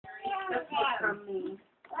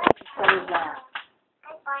What is that?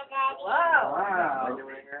 Wow. Wow.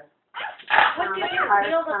 What did you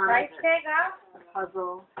peel the price tag off? A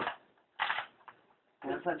puzzle.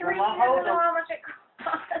 That's a $3. I don't know how much it costs.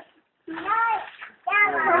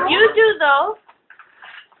 You do though.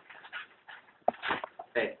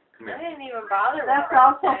 Hey, come I here. didn't even bother That's with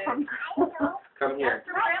also price from. Come here.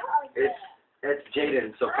 It's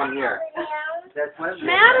Jaden, so come here. That's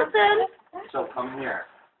Madison. So come here.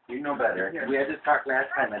 You know better. We had this talk last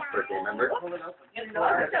time at birthday, remember? You know,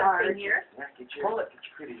 it's in here. Yeah, get your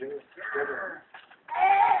pretty good.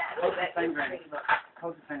 Hold that finger in.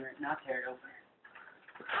 Hold the finger in. Now tear it open.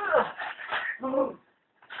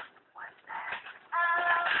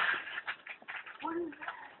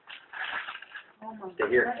 Stay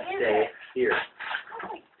here. Stay here.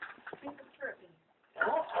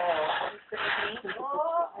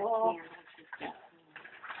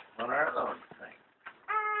 On our own thing.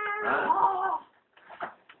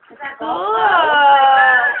 Is that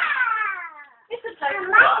Oh. It's a type of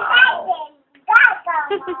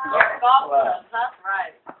golf clubs, that's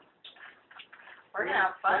right. We're gonna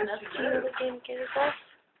have fun this week.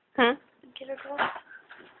 Hmm?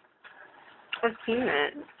 I've seen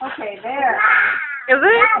it. Okay, there. Is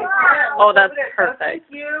it? Oh, that's perfect.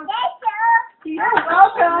 You're welcome. Here,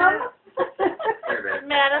 babe.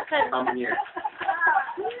 Madison. Come here.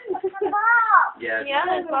 Yes. Yeah,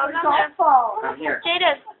 there's one on Golf there. ball. Come here.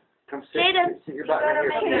 Jaden. Come sit. Jaden. Sit your butt right here.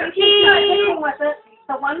 Come Okay, here. you keep sticking with it.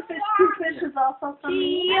 The one fish, two fish is also from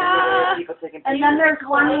me. Yeah. People taking And then there's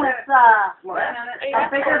one with a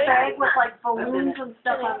bigger Recording? bag with like balloons and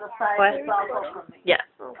stuff on the side. What? It's also from me. Yes.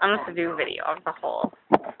 I'm going to do a video of the whole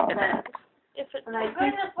event. If it, And I Oh,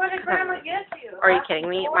 goodness, what did Grandma get you? are you kidding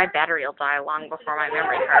me? My battery will die long before my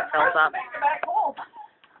memory card fills up. Back home.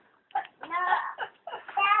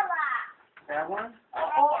 That one?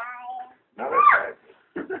 Another side.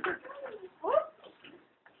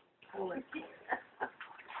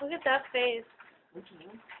 Look at that face.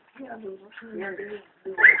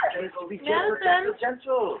 Be Madison.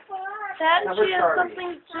 gentle. Dad, Another she has party.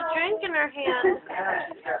 something to drink in her hand. Yeah,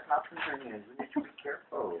 she's got pops in her hands. We need to be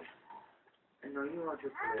careful. I know you want to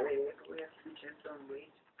play. We have to be gentle and wait.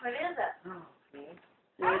 What is it? Okay.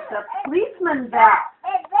 It's a policeman vest.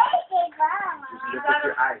 Just look with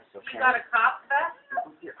your eyes, okay? You got a cop vest? Look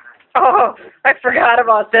with your eyes. Oh, I forgot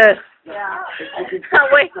about this. Yeah.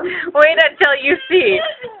 wait until you see.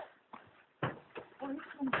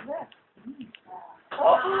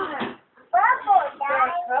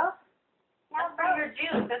 That's for your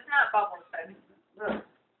juice. That's not bubbles, baby.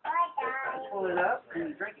 Pull it up and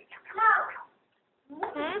you drink it.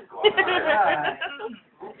 Hmm?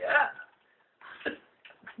 Yeah.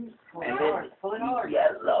 Pull it hard. Pull it hard.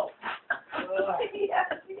 Yellow.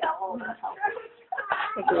 Yes, yellow.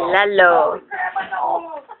 Lalo.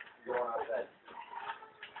 Go on outside.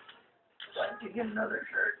 Why don't you get another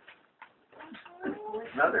shirt?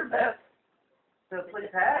 Another vest. So put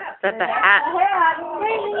it hat. That's a hat.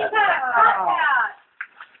 Raymond, you got a cop hat.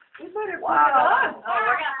 You better put it Oh, on.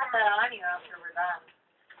 we're gonna put that on you after we're done.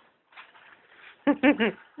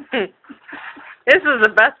 This is the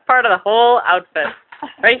best part of the whole outfit.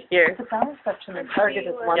 Right here. The dollar section at Target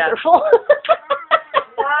is Yeah. wonderful. Wow.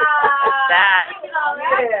 That. Look at all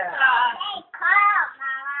that Yeah. stuff.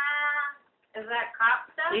 Is that cop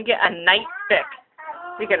stuff? You get a nice stick.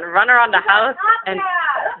 You can run around the house and Cop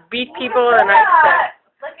hat. beat people with a nice stick.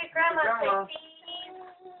 Look at Grandma.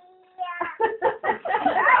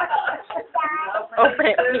 Open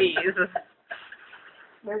it, please.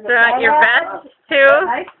 There's Is that your vest, too?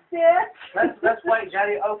 Nice stick. Let's wait,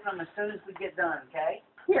 Jody. Open them as soon as we get done, okay?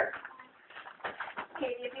 Here.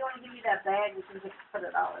 Katie, if you want to give me that bag, you can just put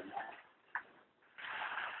it all in there.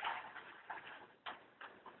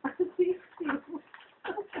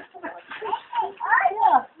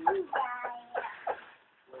 Yeah.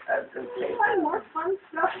 That's okay. Find more fun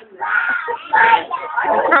stuff in there.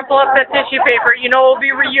 Crumple up that tissue paper. You know we'll be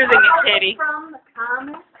reusing it, Katie. From the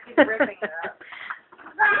comics. She's ripping it up.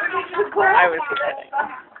 I was kidding.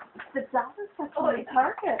 The dollar section at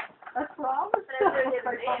Target. That's where all the stuff is.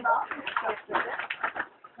 Like $1.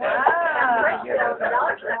 Wow. Yeah,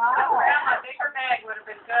 Wow. Grandma, bigger bag would have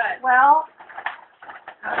been good. Well,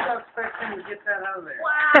 I was expecting to get that out of there.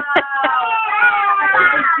 Wow.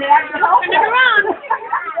 Dad, you help Turn it around.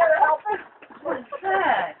 What's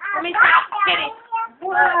that? Let me see. Katie.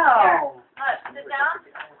 Wow. Look, sit down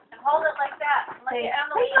and hold it like that. Look at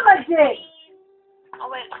Emily. Thingamajig. Oh,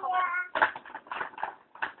 wait. Hold on.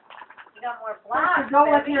 You got more To blocks, go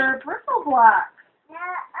with baby. your bristle block.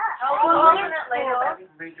 Oh, we'll open it later, baby.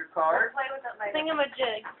 Read your card. We'll play with it later.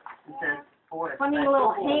 Thingamajig. It says for it. Funny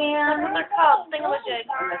little hand. They're called thingamajig.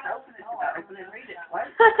 Let's open it, open it and read it. What?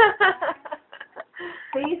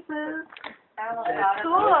 Faces.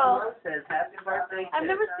 Cool. It says, happy birthday. I've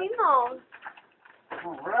never seen those.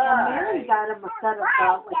 All And Mary right. got him a set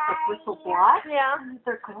of like the bristle blocks. Yeah.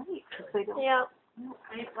 They're great because they don't. Yeah.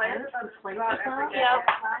 Any plans? Play with them. Yeah.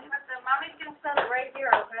 Mommy's gonna set it right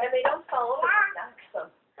here, okay? And they don't fall over.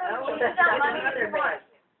 No, you just got money in your mind.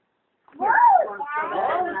 Oh,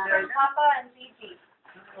 There's Papa and Gigi.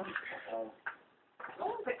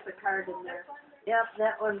 Stick the card in there. Yep,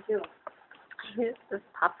 that one too. This is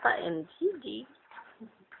Papa and Gigi.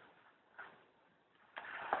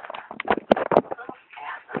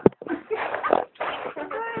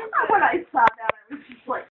 When I saw that, I was just like,